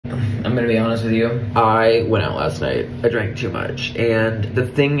I'm gonna be honest with you. I went out last night. I drank too much. And the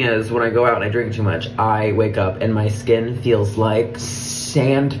thing is, when I go out and I drink too much, I wake up and my skin feels like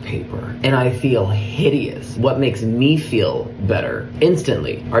sandpaper. And I feel hideous. What makes me feel better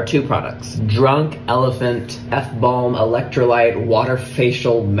instantly are two products. Drunk Elephant F-Balm Electrolyte Water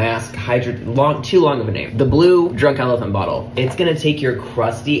Facial Mask too long of a name. The blue Drunk Elephant bottle. It's gonna take your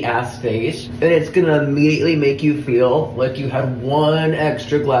crusty ass face and it's gonna immediately make you feel like you had one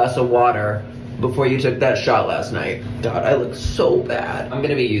extra glass of water before you took that shot last night. God, I look so bad. I'm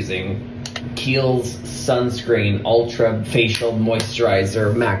gonna be using Kiehl's sunscreen ultra facial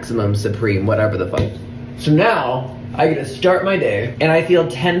moisturizer maximum supreme, whatever the fuck. So now I get to start my day and I feel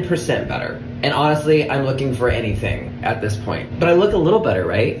 10% better. And honestly, I'm looking for anything at this point. But I look a little better,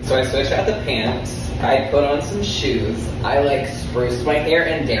 right? So I switched out the pants, I put on some shoes, I like spruced my hair,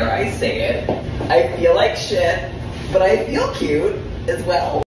 and dare I say it, I feel like shit, but I feel cute as well.